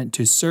Parliament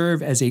to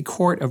serve as a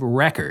court of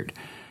record,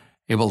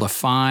 able to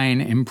fine,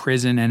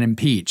 imprison, and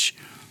impeach,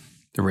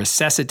 the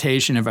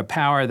resuscitation of a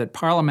power that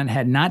Parliament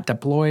had not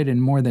deployed in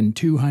more than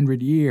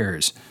 200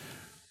 years.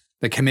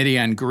 The Committee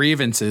on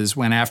Grievances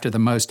went after the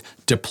most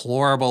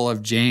deplorable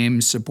of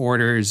James'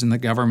 supporters in the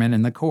government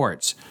and the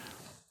courts,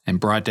 and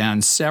brought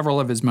down several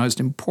of his most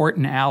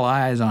important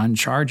allies on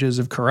charges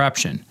of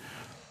corruption.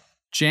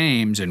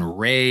 James,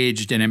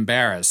 enraged and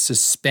embarrassed,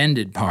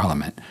 suspended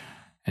Parliament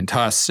and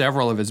tossed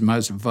several of his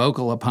most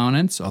vocal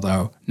opponents,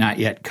 although not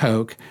yet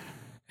Coke,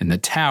 in the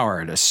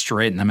Tower to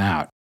straighten them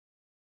out.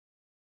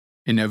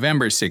 In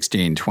November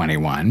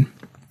 1621,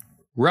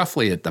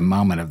 roughly at the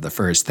moment of the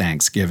first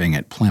Thanksgiving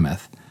at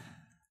Plymouth,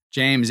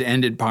 James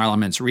ended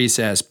Parliament's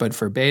recess but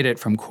forbade it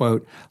from,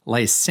 quote,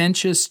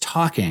 licentious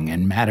talking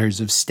in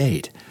matters of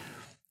state,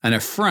 an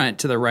affront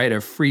to the right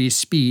of free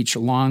speech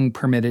long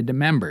permitted to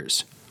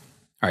members.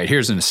 All right,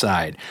 here's an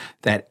aside.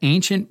 That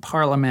ancient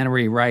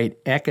parliamentary right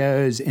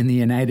echoes in the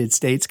United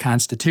States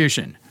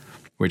Constitution,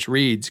 which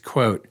reads,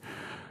 quote,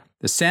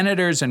 the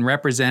senators and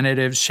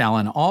representatives shall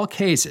in all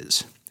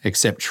cases,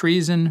 except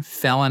treason,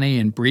 felony,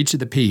 and breach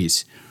of the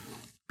peace,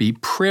 be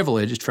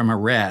privileged from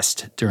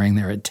arrest during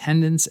their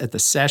attendance at the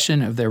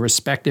session of their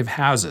respective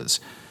houses,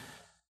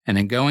 and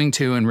in going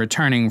to and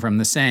returning from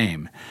the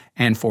same,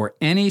 and for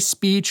any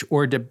speech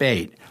or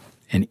debate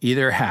in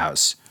either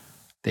house,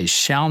 they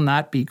shall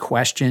not be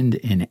questioned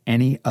in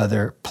any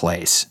other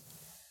place.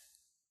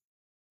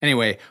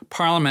 Anyway,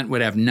 Parliament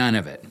would have none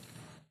of it.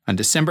 On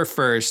December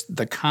 1st,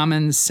 the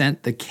Commons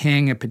sent the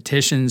king a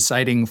petition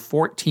citing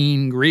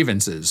 14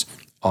 grievances,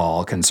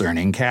 all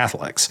concerning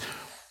Catholics.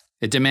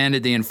 It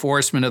demanded the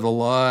enforcement of the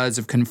laws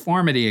of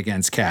conformity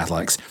against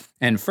Catholics,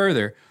 and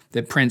further,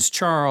 that Prince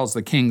Charles,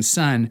 the king's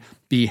son,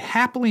 be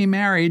happily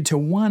married to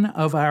one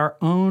of our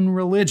own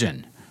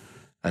religion,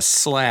 a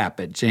slap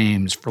at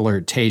James'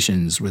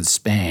 flirtations with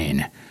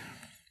Spain.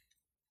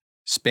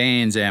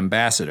 Spain's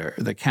ambassador,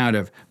 the Count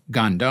of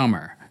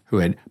Gondomar, who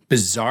had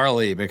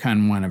bizarrely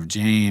become one of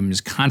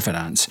James'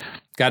 confidants,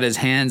 got his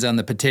hands on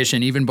the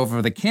petition even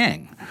before the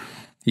king.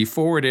 He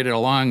forwarded it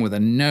along with a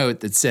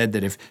note that said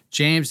that if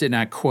James did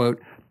not,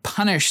 quote,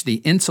 punish the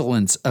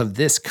insolence of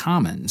this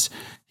Commons,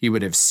 he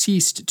would have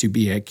ceased to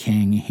be a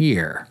king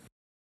here.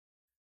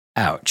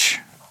 Ouch.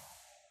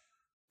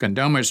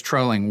 Gondomar's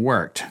trolling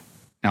worked.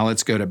 Now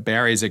let's go to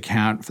Barry's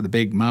account for the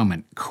big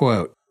moment.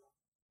 Quote,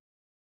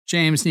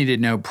 James needed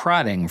no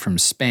prodding from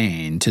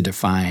Spain to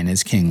define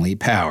his kingly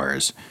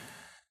powers.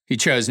 He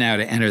chose now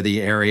to enter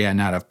the area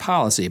not of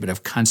policy, but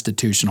of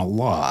constitutional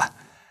law.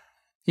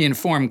 He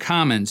informed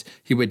Commons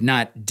he would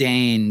not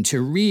deign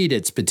to read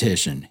its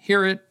petition,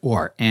 hear it,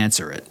 or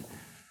answer it.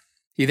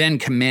 He then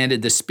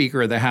commanded the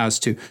Speaker of the House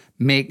to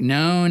make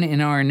known in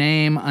our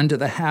name unto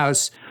the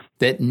House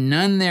that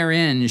none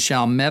therein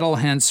shall meddle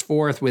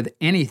henceforth with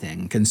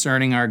anything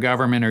concerning our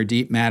government or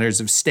deep matters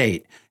of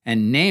state,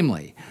 and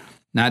namely,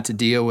 not to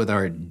deal with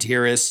our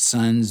dearest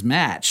son's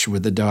match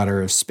with the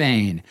daughter of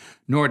Spain,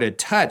 nor to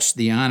touch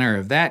the honor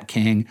of that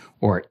king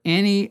or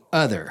any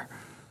other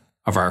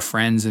of our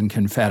friends and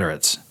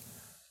confederates.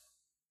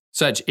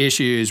 Such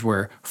issues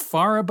were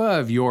far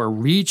above your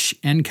reach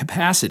and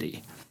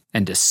capacity,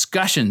 and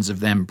discussions of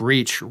them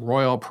breach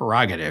royal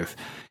prerogative.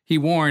 He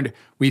warned,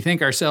 we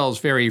think ourselves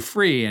very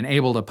free and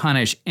able to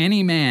punish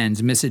any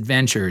man's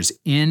misadventures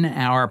in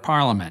our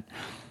Parliament,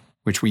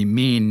 which we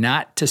mean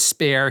not to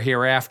spare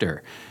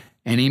hereafter,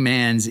 any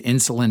man's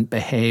insolent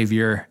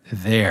behavior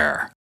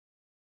there.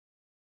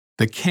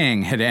 The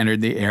king had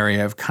entered the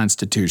area of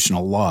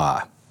constitutional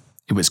law.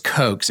 It was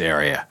Coke's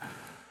area.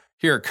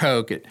 Here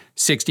Coke, at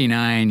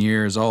 69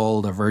 years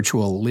old, a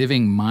virtual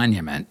living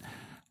monument,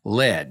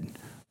 led,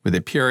 with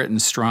a Puritan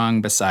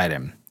strong beside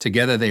him.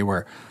 Together they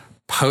were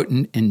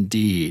potent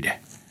indeed.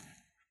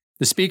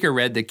 The Speaker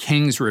read the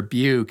king's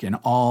rebuke in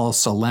all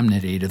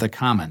solemnity to the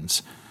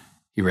Commons.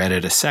 He read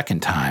it a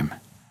second time.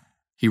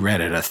 He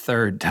read it a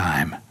third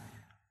time.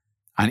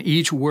 On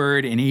each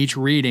word in each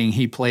reading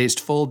he placed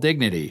full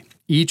dignity.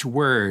 Each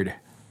word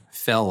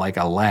fell like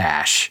a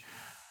lash.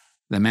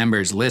 The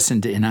members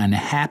listened in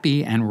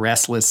unhappy and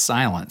restless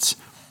silence.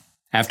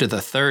 After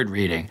the third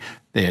reading,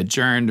 they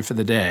adjourned for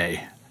the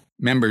day.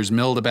 Members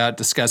milled about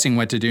discussing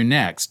what to do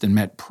next and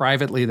met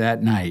privately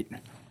that night.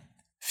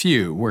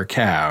 Few were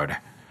cowed.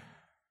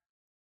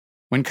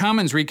 When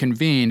Commons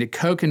reconvened,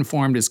 Coke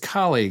informed his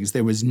colleagues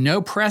there was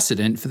no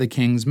precedent for the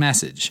king's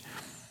message.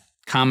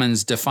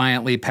 Commons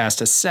defiantly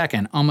passed a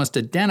second, almost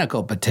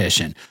identical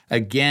petition,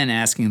 again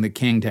asking the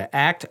king to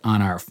act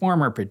on our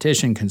former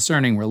petition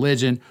concerning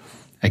religion,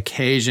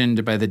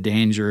 occasioned by the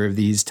danger of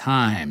these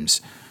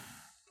times.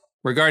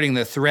 Regarding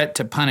the threat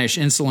to punish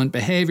insolent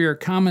behavior,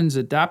 Commons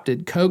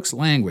adopted Coke's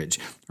language,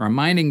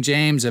 reminding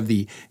James of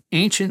the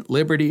ancient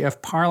liberty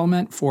of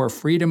Parliament for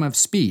freedom of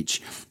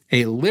speech,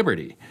 a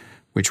liberty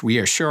which we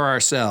assure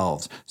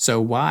ourselves so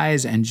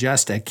wise and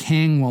just a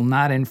king will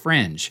not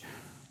infringe,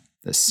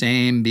 the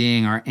same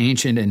being our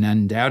ancient and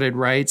undoubted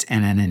rights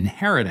and an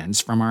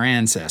inheritance from our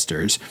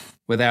ancestors,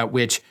 without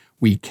which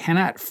we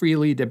cannot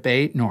freely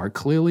debate nor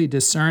clearly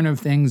discern of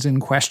things in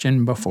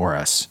question before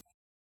us.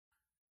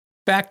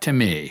 Back to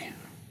me.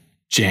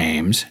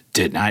 James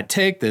did not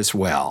take this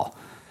well.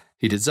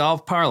 He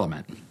dissolved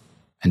Parliament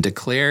and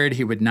declared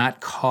he would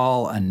not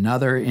call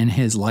another in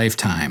his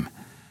lifetime.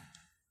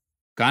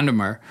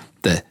 Gondomar,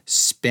 the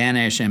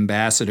Spanish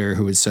ambassador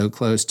who was so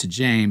close to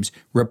James,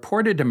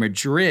 reported to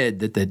Madrid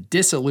that the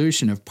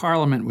dissolution of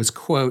Parliament was,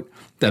 quote,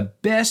 the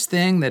best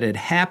thing that had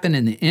happened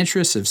in the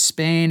interests of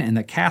Spain and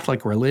the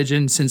Catholic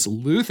religion since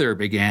Luther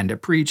began to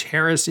preach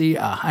heresy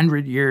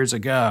 100 years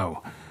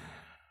ago.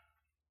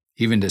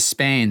 Even to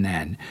Spain,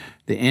 then,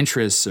 the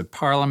interests of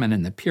Parliament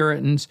and the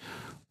Puritans,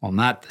 while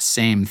not the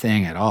same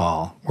thing at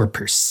all, were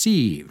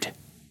perceived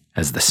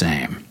as the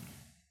same.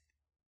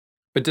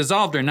 But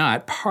dissolved or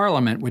not,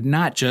 Parliament would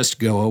not just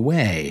go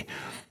away.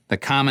 The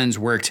Commons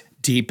worked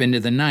deep into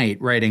the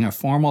night, writing a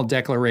formal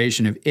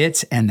declaration of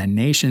its and the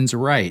nation's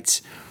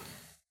rights.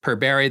 Per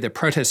Barry, the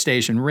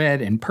protestation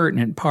read in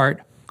pertinent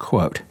part,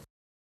 quote,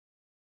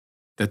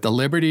 that the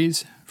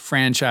liberties,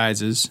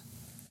 franchises,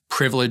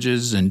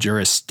 privileges, and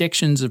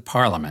jurisdictions of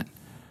Parliament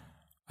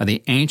are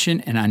the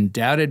ancient and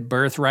undoubted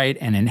birthright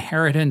and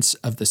inheritance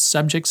of the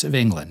subjects of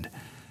England,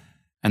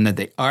 and that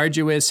the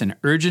arduous and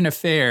urgent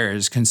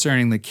affairs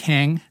concerning the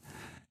king,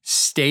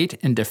 state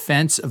and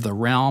defense of the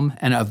realm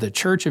and of the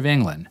Church of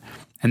England,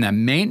 and the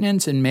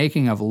maintenance and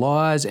making of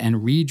laws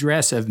and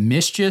redress of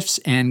mischiefs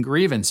and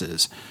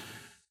grievances,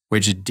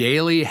 which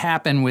daily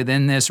happen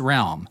within this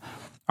realm,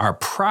 are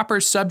proper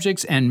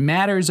subjects and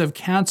matters of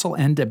counsel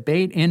and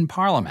debate in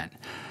Parliament,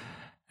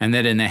 and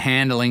that in the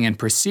handling and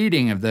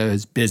proceeding of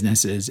those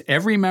businesses,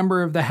 every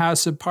member of the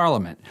House of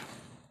Parliament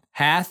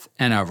hath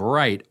and of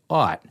right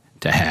ought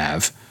to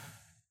have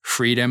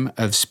freedom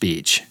of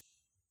speech.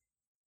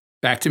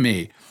 Back to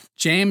me.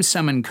 James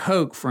summoned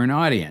Coke for an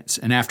audience,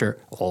 and after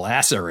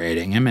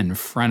lacerating him in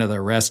front of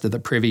the rest of the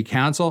Privy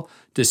Council,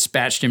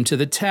 dispatched him to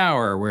the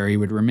Tower, where he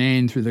would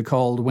remain through the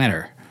cold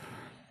winter.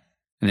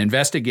 An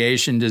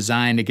investigation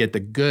designed to get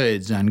the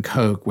goods on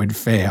Coke would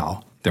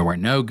fail. There were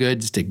no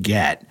goods to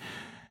get,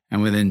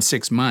 and within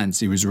 6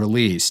 months he was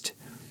released.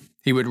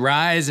 He would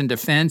rise in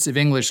defense of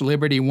English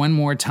liberty one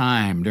more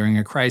time during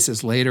a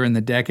crisis later in the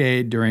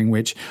decade during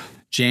which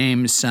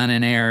James' son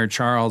and heir,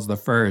 Charles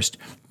I,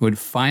 would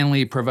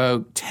finally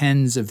provoke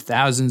tens of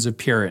thousands of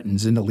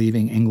Puritans into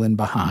leaving England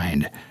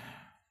behind.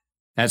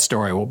 That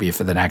story will be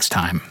for the next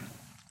time.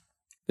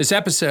 This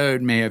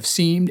episode may have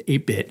seemed a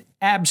bit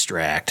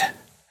abstract.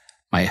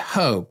 My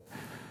hope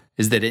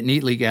is that it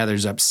neatly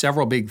gathers up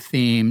several big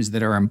themes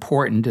that are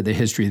important to the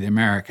history of the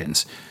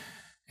Americans,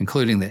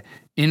 including the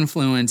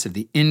influence of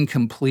the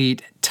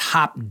incomplete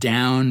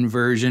top-down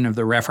version of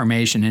the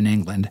Reformation in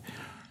England,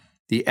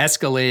 the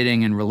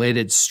escalating and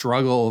related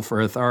struggle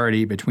for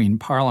authority between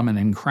Parliament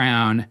and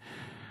Crown,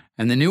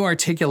 and the new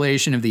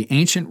articulation of the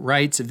ancient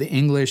rights of the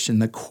English in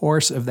the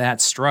course of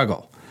that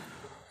struggle.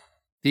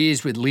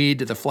 These would lead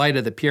to the flight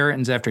of the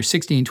Puritans after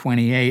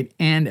 1628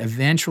 and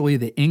eventually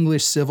the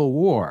English Civil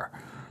War,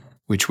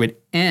 which would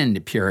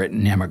end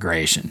Puritan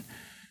immigration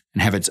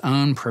and have its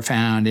own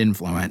profound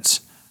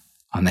influence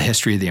on the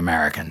history of the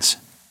Americans.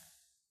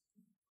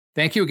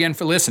 Thank you again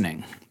for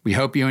listening. We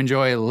hope you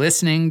enjoy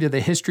listening to the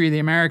History of the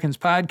Americans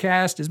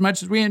podcast as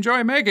much as we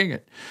enjoy making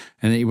it,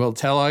 and that you will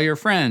tell all your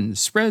friends,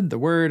 spread the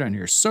word on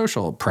your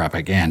social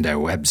propaganda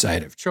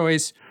website of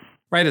choice,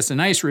 write us a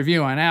nice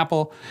review on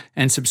Apple,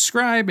 and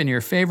subscribe in your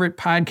favorite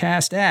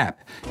podcast app.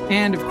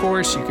 And, of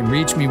course, you can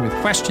reach me with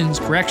questions,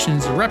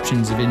 corrections,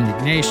 eruptions of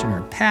indignation,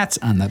 or pats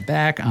on the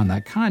back on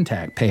the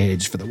contact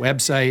page for the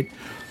website,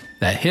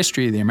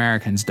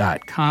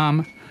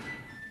 thehistoryoftheamericans.com,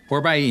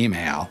 or by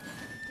email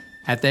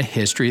at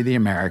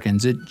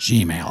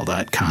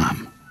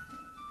thehistoryoftheamericans@gmail.com.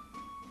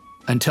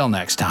 Until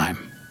next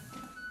time.